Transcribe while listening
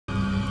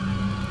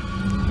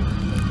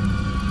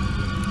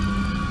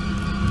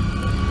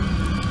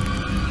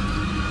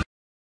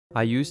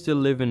I used to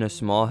live in a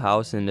small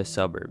house in the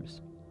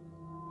suburbs.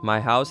 My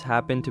house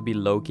happened to be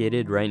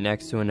located right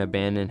next to an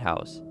abandoned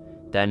house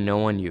that no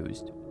one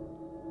used.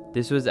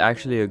 This was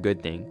actually a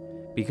good thing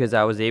because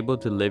I was able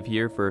to live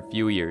here for a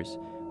few years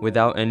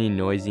without any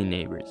noisy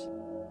neighbors.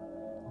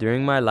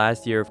 During my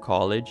last year of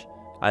college,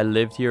 I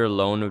lived here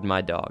alone with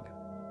my dog.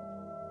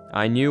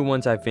 I knew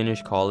once I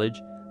finished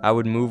college, I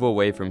would move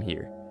away from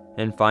here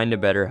and find a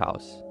better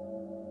house.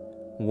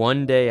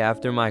 One day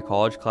after my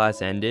college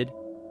class ended,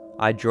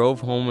 I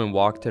drove home and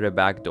walked to the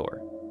back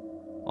door.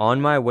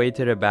 On my way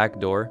to the back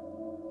door,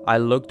 I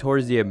looked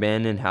towards the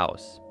abandoned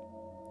house.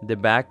 The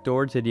back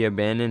door to the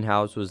abandoned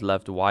house was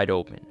left wide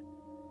open.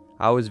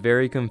 I was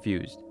very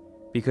confused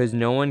because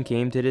no one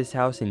came to this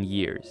house in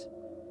years.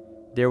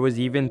 There was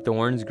even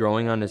thorns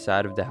growing on the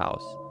side of the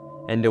house,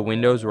 and the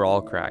windows were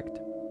all cracked.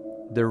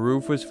 The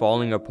roof was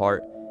falling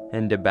apart,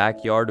 and the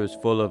backyard was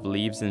full of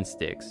leaves and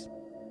sticks.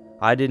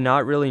 I did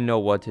not really know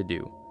what to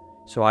do,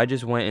 so I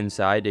just went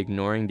inside,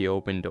 ignoring the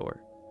open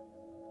door.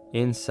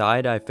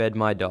 Inside, I fed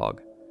my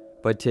dog,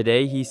 but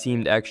today he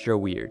seemed extra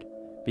weird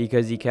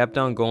because he kept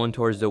on going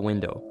towards the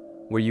window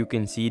where you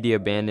can see the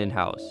abandoned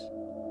house.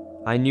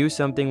 I knew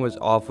something was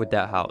off with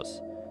that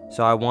house,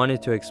 so I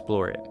wanted to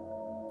explore it.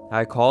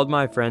 I called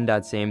my friend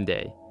that same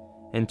day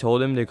and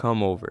told him to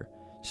come over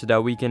so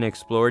that we can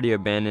explore the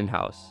abandoned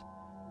house.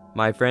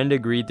 My friend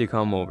agreed to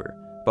come over,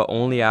 but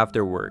only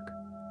after work.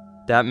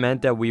 That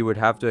meant that we would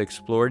have to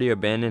explore the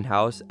abandoned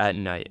house at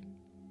night.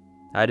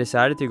 I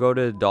decided to go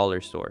to the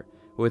dollar store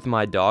with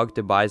my dog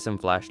to buy some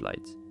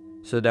flashlights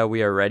so that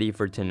we are ready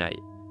for tonight.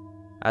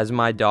 As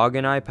my dog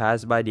and I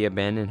passed by the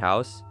abandoned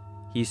house,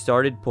 he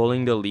started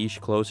pulling the leash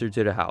closer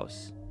to the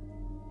house.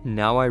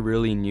 Now I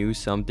really knew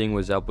something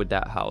was up with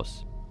that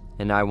house,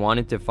 and I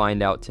wanted to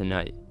find out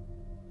tonight.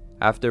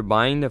 After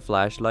buying the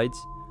flashlights,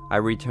 I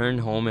returned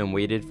home and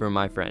waited for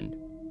my friend.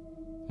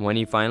 When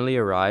he finally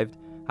arrived,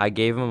 I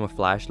gave him a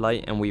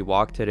flashlight and we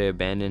walked to the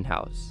abandoned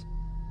house.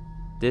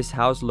 This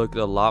house looked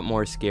a lot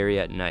more scary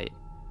at night.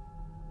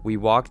 We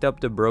walked up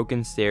the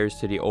broken stairs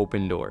to the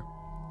open door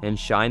and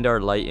shined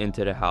our light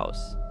into the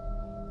house.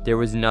 There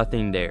was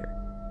nothing there.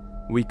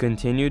 We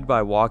continued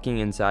by walking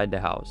inside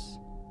the house.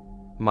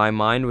 My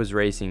mind was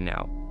racing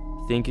now,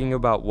 thinking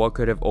about what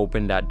could have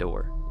opened that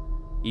door.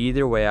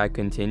 Either way, I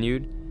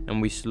continued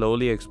and we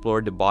slowly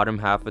explored the bottom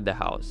half of the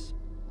house.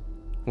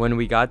 When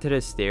we got to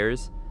the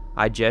stairs,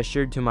 I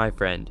gestured to my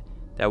friend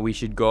that we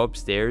should go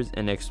upstairs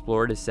and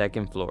explore the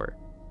second floor.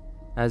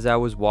 As I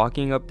was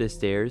walking up the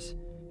stairs,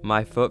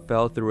 my foot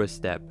fell through a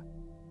step,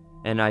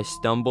 and I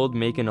stumbled,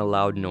 making a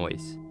loud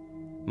noise.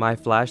 My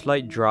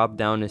flashlight dropped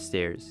down the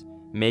stairs,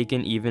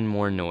 making even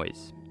more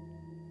noise.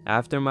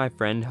 After my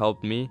friend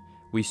helped me,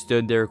 we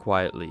stood there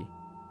quietly.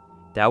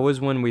 That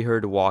was when we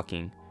heard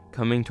walking,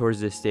 coming towards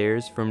the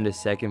stairs from the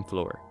second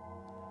floor.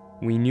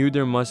 We knew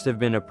there must have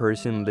been a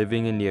person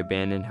living in the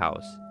abandoned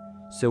house,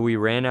 so we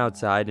ran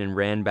outside and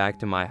ran back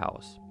to my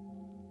house.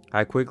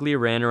 I quickly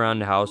ran around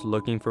the house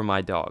looking for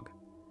my dog.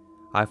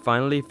 I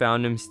finally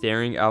found him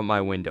staring out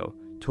my window,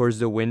 towards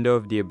the window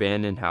of the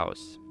abandoned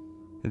house.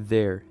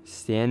 There,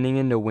 standing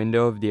in the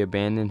window of the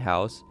abandoned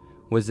house,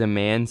 was a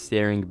man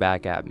staring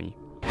back at me.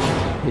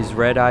 His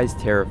red eyes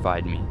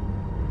terrified me.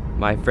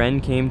 My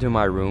friend came to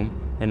my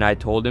room and I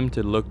told him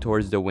to look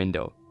towards the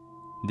window.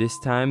 This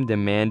time the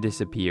man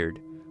disappeared,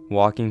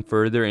 walking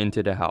further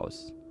into the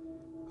house.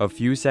 A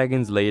few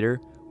seconds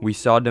later, we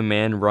saw the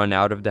man run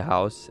out of the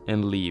house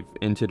and leave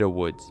into the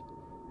woods.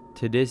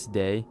 To this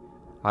day,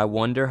 I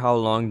wonder how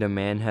long the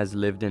man has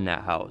lived in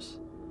that house,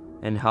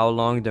 and how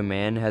long the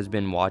man has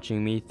been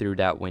watching me through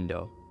that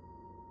window.